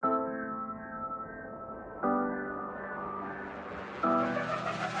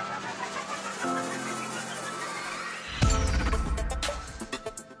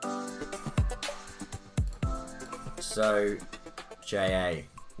So, JA,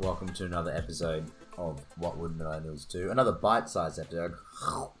 welcome to another episode of What Would Millennials Do? Another bite-sized episode.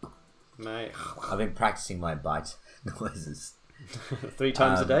 Mate. I've been practicing my bite noises. 3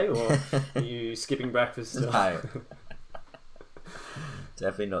 times a day, or are you skipping breakfast still? No.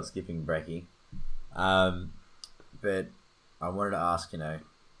 Definitely not skipping brekkie. But I wanted to ask, I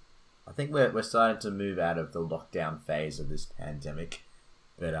think we're starting to move out of the lockdown phase of this pandemic,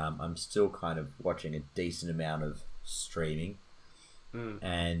 but I'm still kind of watching a decent amount of streaming,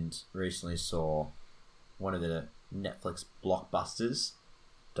 and recently saw one of the Netflix blockbusters,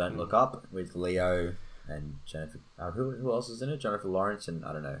 Don't Look Up, with Leo and Jennifer. Who else is in it? Jennifer Lawrence and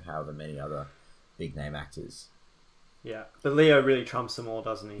I don't know, however many other big name actors. Yeah, but Leo really trumps them all,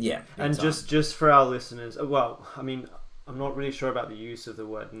 doesn't he? Yeah, and just for our listeners, well, I mean, I'm not really sure about the use of the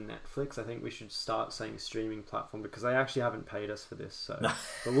word Netflix. I think we should start saying streaming platform because they actually haven't paid us for this. So,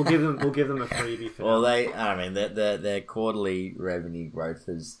 but we'll give them a freebie for well, now. their quarterly revenue growth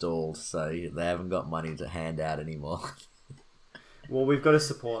has stalled, so they haven't got money to hand out anymore. Well, we've got to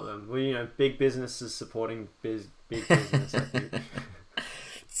support them. Big businesses supporting big business. I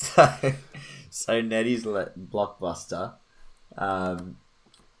think. So Nettie's blockbuster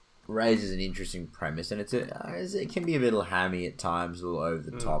raises an interesting premise, and it can be a little hammy at times, a little over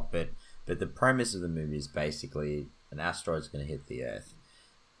the top, but the premise of the movie is basically an asteroid's going to hit the Earth,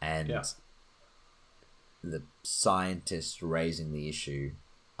 and the scientists raising the issue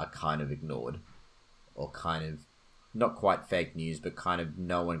are kind of ignored, or kind of not quite fake news, but kind of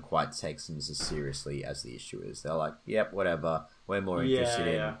no one quite takes them as seriously as the issue is. They're like, yep, whatever, we're more interested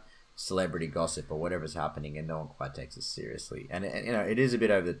in celebrity gossip or whatever's happening, and no one quite takes it seriously. And it is a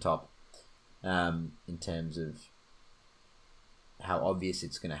bit over the top in terms of how obvious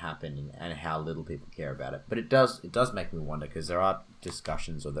it's going to happen and how little people care about it. But it does make me wonder, because there are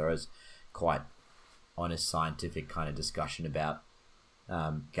discussions, or there is quite honest scientific kind of discussion about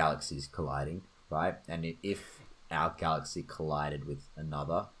galaxies colliding, right? And if our galaxy collided with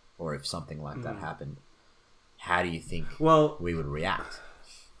another, or if something like that happened, how do you think we would react?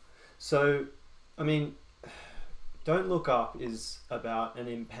 So, I mean, Don't Look Up is about an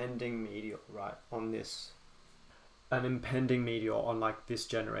impending meteor, right? An impending meteor on like this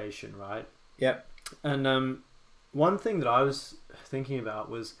generation, right? Yep. And one thing that I was thinking about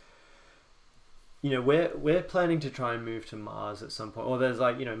was, we're planning to try and move to Mars at some point, or there's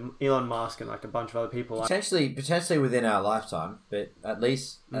like Elon Musk and like a bunch of other people. Potentially within our lifetime, but at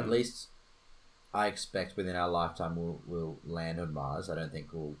least I expect within our lifetime we'll land on Mars. I don't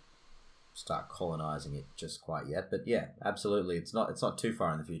think we'll start colonizing it just quite yet, but yeah, absolutely, it's not too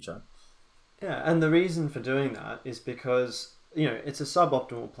far in the future. Yeah, and the reason for doing that is because it's a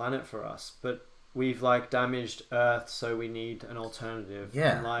suboptimal planet for us, but we've like damaged Earth, so we need an alternative.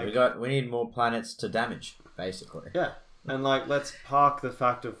 Yeah, and, we need more planets to damage, basically. Yeah, and like let's park the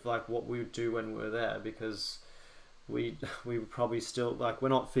fact of like what we would do when we were there, because we would probably still like, we're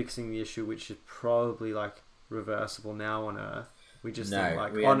not fixing the issue, which is probably like reversible now on Earth. We just think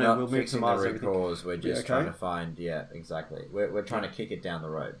like, we'll move to Mars. We're just trying to find, exactly. We're trying to kick it down the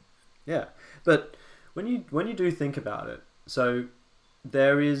road. Yeah, but when you do think about it, so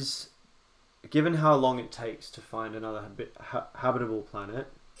there is, given how long it takes to find another habitable planet,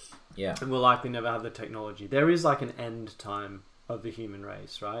 and we'll likely never have the technology, there is like an end time of the human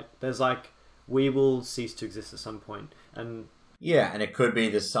race, right? There's like, we will cease to exist at some point, and and it could be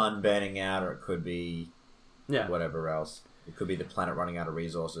the sun burning out, or it could be whatever else. It could be the planet running out of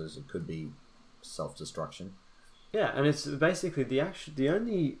resources. It could be self-destruction. Yeah, and it's basically the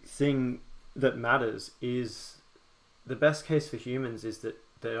only thing that matters is, the best case for humans is that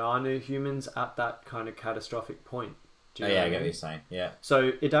there are no humans at that kind of catastrophic point. I get what you're saying. Yeah.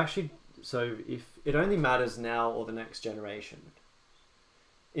 So if it only matters now or the next generation,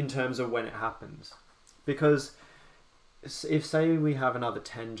 in terms of when it happens, because if say we have another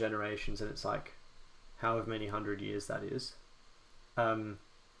 10 generations and it's like, however many 100 years that is, and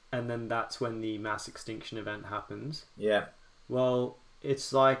then that's when the mass extinction event happens. Yeah. Well,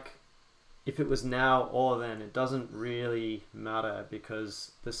 it's like, if it was now or then, it doesn't really matter,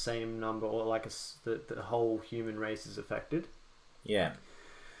 because the same number, or like the whole human race is affected. Yeah.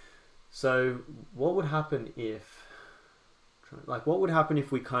 So what would happen if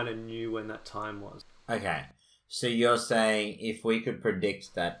we kind of knew when that time was? Okay. So you're saying if we could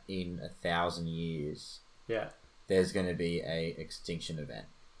predict that in 1,000 years, there's going to be a extinction event.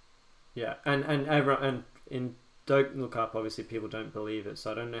 Yeah, and everyone, and Don't Look Up, obviously people don't believe it, so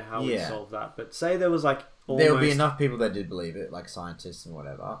I don't know how we solve that. But say there was like almost... There would be enough people that did believe it, like scientists and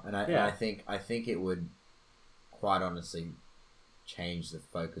whatever. And I think it would quite honestly change the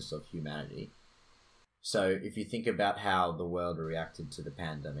focus of humanity. So if you think about how the world reacted to the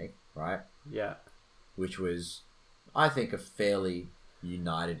pandemic, right? Yeah. Which was, I think, a fairly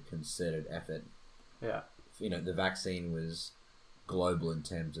united, concerted effort. Yeah. The vaccine was global in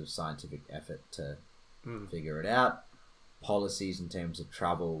terms of scientific effort to figure it out. Policies in terms of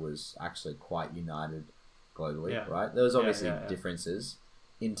travel was actually quite united globally, right? There was obviously differences.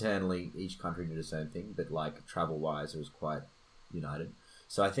 Internally, each country did its own thing, but like travel-wise, it was quite united.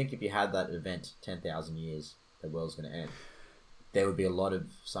 So I think if you had that event 10,000 years, the world's going to end, there would be a lot of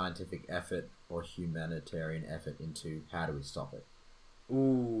scientific effort or humanitarian effort into how do we stop it.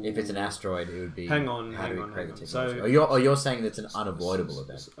 Ooh. If it's an asteroid, it would be hang on. So you're saying that's an unavoidable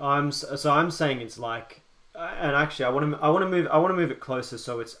event. I'm saying it's like, and actually I want to move it closer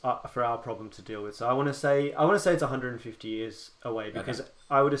so it's for our problem to deal with. So I want to say it's 150 years away, because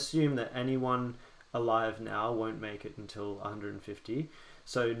I would assume that anyone alive now won't make it until 150.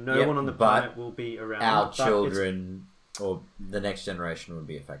 So no one on the planet will be around. Our children or the next generation would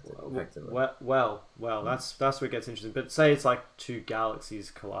be affected. Effectively. Well, that's where it gets interesting. But say it's like two galaxies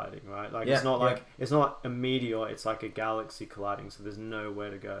colliding, right? Like it's not a meteor. It's like a galaxy colliding. So there's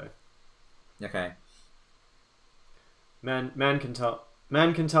nowhere to go. Okay. Man can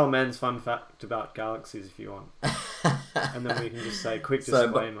tell men's fun fact about galaxies if you want. And then we can just say quick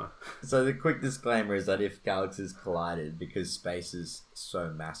disclaimer. So the quick disclaimer is that if galaxies collided, because space is so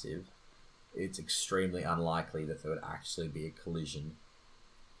massive, it's extremely unlikely that there would actually be a collision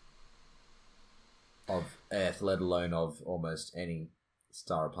of Earth, let alone of almost any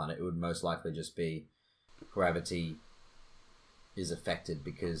star or planet. It would most likely just be gravity is affected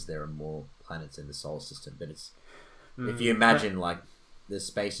because there are more planets in the solar system. But it's if you imagine like the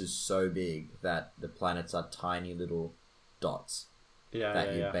space is so big that the planets are tiny little dots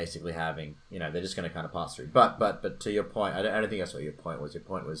that you're basically having, they're just going to kind of pass through. But to your point, I don't think that's what your point was. Your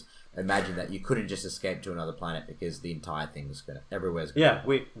point was, imagine that you couldn't just escape to another planet because the entire thing was everywhere's going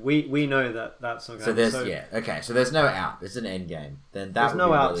to we know that's not going to happen. So there's no out. It's an end game. Then that would be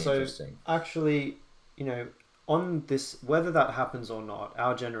really interesting. Actually, on this, whether that happens or not,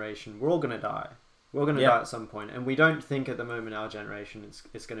 our generation, we're all going to die. We're going to die at some point, and we don't think at the moment our generation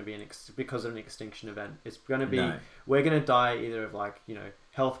it's going to be because of an extinction event. It's going to be we're going to die either of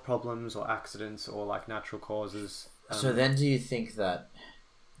health problems or accidents or like natural causes. So then, do you think that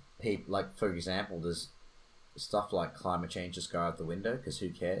people, like for example, does stuff like climate change just go out the window because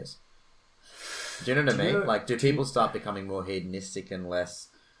who cares? Do you know what I mean? Like, do people start becoming more hedonistic and less?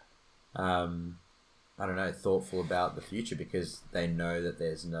 I don't know, thoughtful about the future because they know that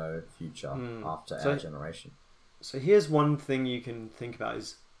there's no future after our generation. So here's one thing you can think about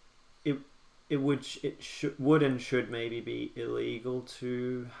is it would and should maybe be illegal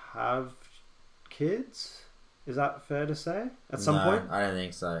to have kids. Is that fair to say at some point? I don't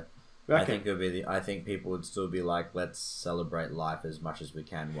think so. I think it would be I think people would still be like, let's celebrate life as much as we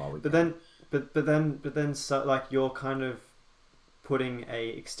can while we can. But then so like you're kind of putting a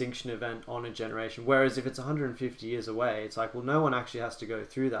extinction event on a generation, whereas if it's 150 years away, it's like, well, no one actually has to go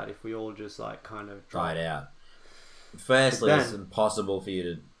through that if we all just like kind of try it out. Firstly, it's impossible for you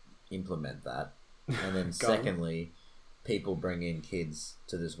to implement that, and then secondly, people bring in kids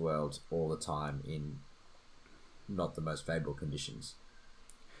to this world all the time in not the most favorable conditions.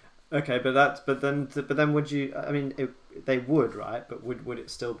 Okay, but then would you? I mean, they would, right? But would it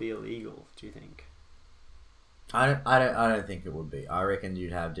still be illegal? Do you think? I don't think it would be. I reckon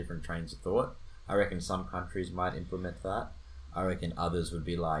you'd have different trains of thought. I reckon some countries might implement that. I reckon others would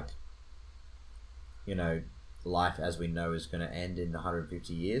be like, life as we know is going to end in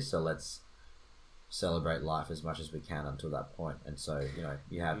 150 years, so let's celebrate life as much as we can until that point. And so,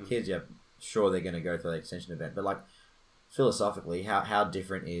 you have kids, sure they're going to go through the extension event, but like philosophically, how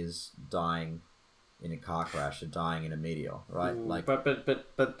different is dying in a car crash or dying in a meteor, right? Ooh, like, but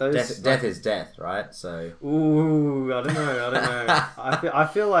those death is death, right? So, I don't know. I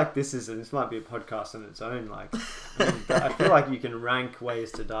feel like this might be a podcast on its own. Like, I feel like you can rank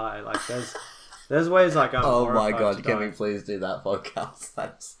ways to die. Like, there's ways like I'm. Oh my god! Can we please do that podcast?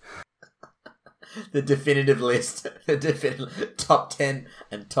 That's the definitive list. The definitive top 10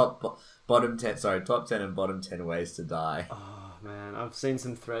 and bottom 10. Sorry, top 10 and bottom 10 ways to die. Oh man, I've seen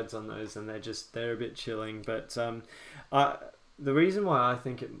some threads on those, and they're a bit chilling. But the reason why I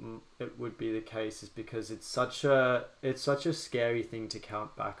think it would be the case is because it's such a scary thing to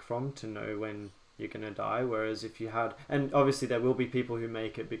count back from, to know when you're gonna die. Whereas if you had, and obviously there will be people who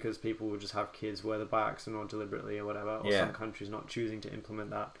make it because people will just have kids, whether by accident or deliberately or whatever, or some countries not choosing to implement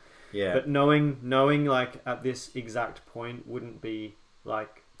that. Yeah. But knowing like at this exact point wouldn't be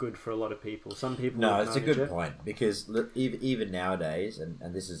like good for a lot of people. Some people no, it's a good point, because even nowadays,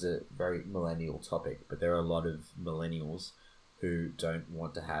 and this is a very millennial topic, but there are a lot of millennials who don't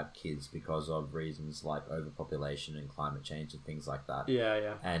want to have kids because of reasons like overpopulation and climate change and things like that.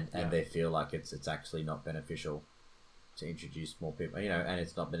 Yeah. And they feel like it's actually not beneficial to introduce more people, and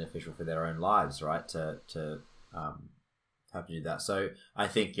it's not beneficial for their own lives, right? To have to do that. So I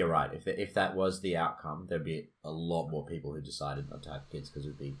think you're right. If that was the outcome, there'd be a lot more people who decided not to have kids because it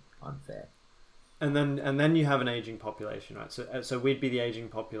would be unfair. And then you have an aging population, right? So we'd be the aging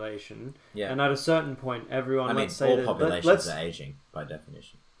population. Yeah. And at a certain point, everyone. Let's say all populations are aging by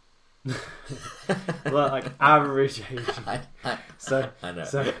definition. Well, like average aging. I know.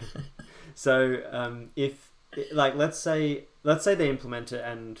 So if let's say they implement it,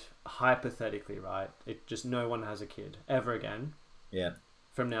 and hypothetically, right, it just no one has a kid ever again. Yeah.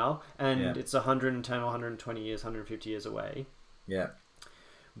 From now, and it's 110 or 120 years, 150 years away. Yeah.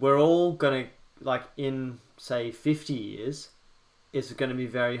 We're all gonna, like, in say 50 years, it's going to be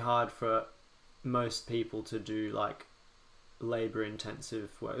very hard for most people to do like labor intensive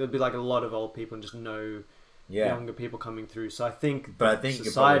work. There'll be like a lot of old people and just no younger people coming through. So I think, but I think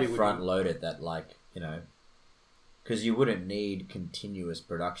society you front load it that, like, because you wouldn't need continuous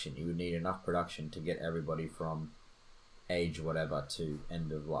production. You would need enough production to get everybody from age whatever to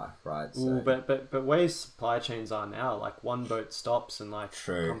end of life, right? So, ooh, but ways supply chains are now, like one boat stops and like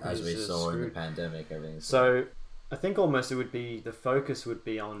true, as we saw in the pandemic, everything. So I think almost the focus would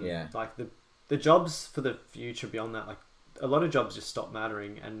be on like the jobs for the future beyond that. Like a lot of jobs just stop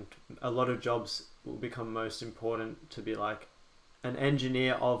mattering, and a lot of jobs will become most important to be like an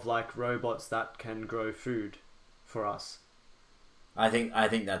engineer of like robots that can grow food for us. I think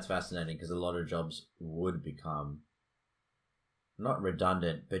that's fascinating, because a lot of jobs would become not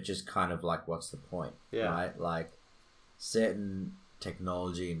redundant, but just kind of like, what's the point? Yeah. Right? Like certain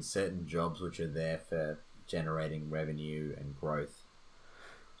technology and certain jobs which are there for generating revenue and growth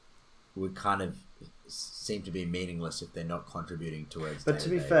would kind of seem to be meaningless if they're not contributing towards. But to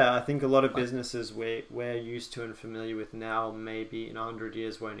be fair, I think a lot of businesses we're used to and familiar with now, maybe in 100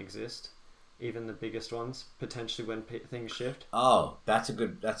 years won't exist. Even the biggest ones, potentially, when things shift. Oh, that's a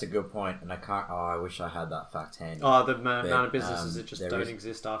good point, and I can't. Oh, I wish I had that fact handy. Oh, the amount of businesses that just don't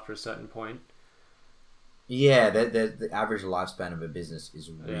exist after a certain point. Yeah, the average lifespan of a business is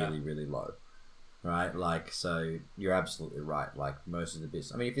really low, right? Like, so you're absolutely right. Like most of the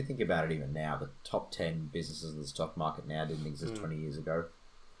business. I mean, if you think about it, even now, the top 10 businesses in the stock market now didn't exist 20 years ago.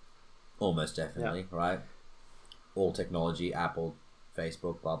 Almost definitely, right? All technology, Apple,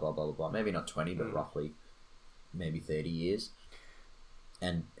 Facebook, blah, blah, blah, blah, blah. Maybe not 20, but roughly maybe 30 years.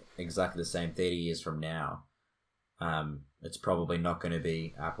 And exactly the same 30 years from now, it's probably not going to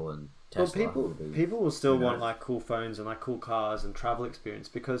be Apple and Tesla. Well, people will still want like cool phones and like cool cars and travel experience,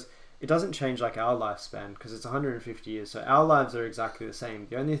 because it doesn't change like our lifespan, because it's 150 years. So our lives are exactly the same.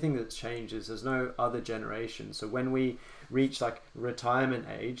 The only thing that's changed is there's no other generation. So when we reach like retirement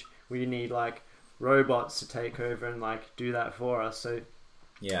age, we need like robots to take over and like do that for us. So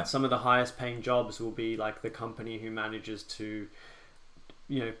some of the highest paying jobs will be like the company who manages to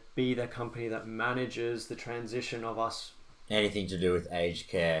be the company that manages the transition of us. Anything to do with aged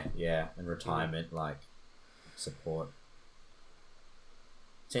care, and retirement, like support.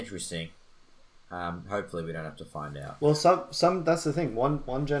 It's interesting. Hopefully we don't have to find out. Well, some that's the thing.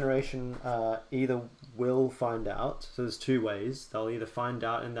 One generation either will find out. So there's two ways. They'll either find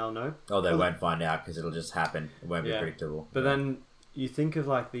out and they'll know. Oh, they won't find out because it'll just happen. It won't be predictable. But then you think of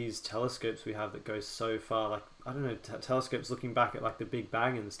like these telescopes we have that go so far. Like, I don't know, telescopes looking back at like the Big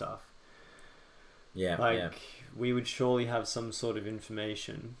Bang and stuff. Yeah. We would surely have some sort of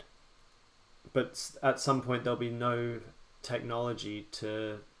information. But at some point there'll be no technology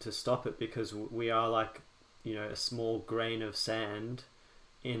to stop it, because we are like a small grain of sand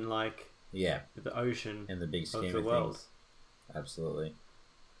in like the ocean in the big scheme of the world. Things. Absolutely.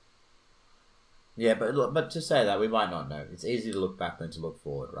 Yeah, but to say that, we might not know. It's easy to look back than to look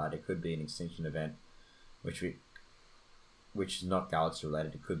forward, right? It could be an extinction event which is not galaxy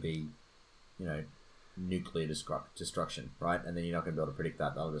related. It could be nuclear destruction, right? And then you're not going to be able to predict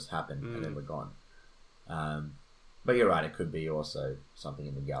that. That'll just happen and then we're gone. But you're right, it could be also something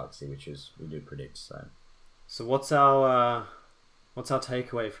in the galaxy, which is we do predict. So what's our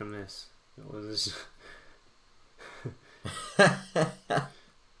takeaway from this?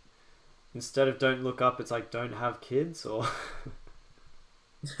 Instead of don't look up, it's like don't have kids, or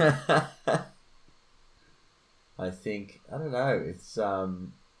I think, I don't know, it's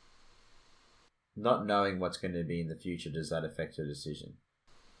not knowing what's going to be in the future. Does that affect your decision?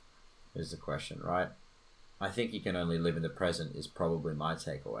 Is the question, right? I think you can only live in the present is probably my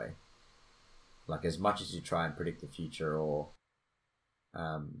takeaway. Like, as much as you try and predict the future, or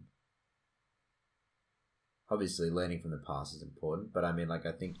obviously learning from the past is important, but I mean, like,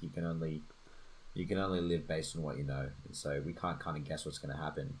 I think you can only live based on what you know, and so we can't kind of guess what's going to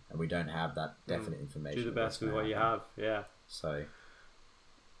happen, and we don't have that definite information. Do the best with what you have, yeah. So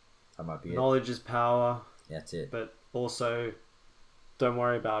that might be knowledge is power. That's it. But also, don't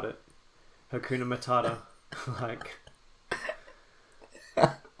worry about it. Hakuna Matata, like.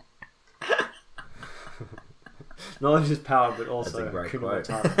 Knowledge is power, but also Hakuna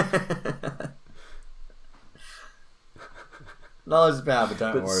Matata. Knowledge is power, but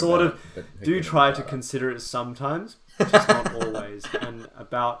don't worry sort about of it. Do try to consider it sometimes, just not always. And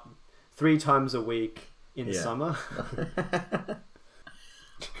about 3 times a week in summer.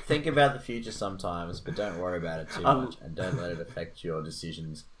 Think about the future sometimes, but don't worry about it too much, and don't let it affect your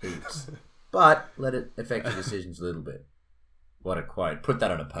decisions heaps. But let it affect your decisions a little bit. What a quote. Put that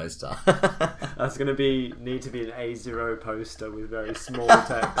on a poster. That's going to need to be an A0 poster with very small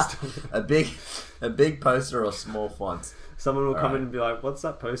text. a big poster or small fonts. Someone will come in and be like, what's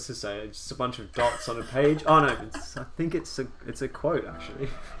that poster say? It's just a bunch of dots on a page. Oh no, I think it's a quote actually.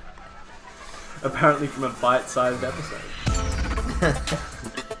 Apparently from a bite-sized episode.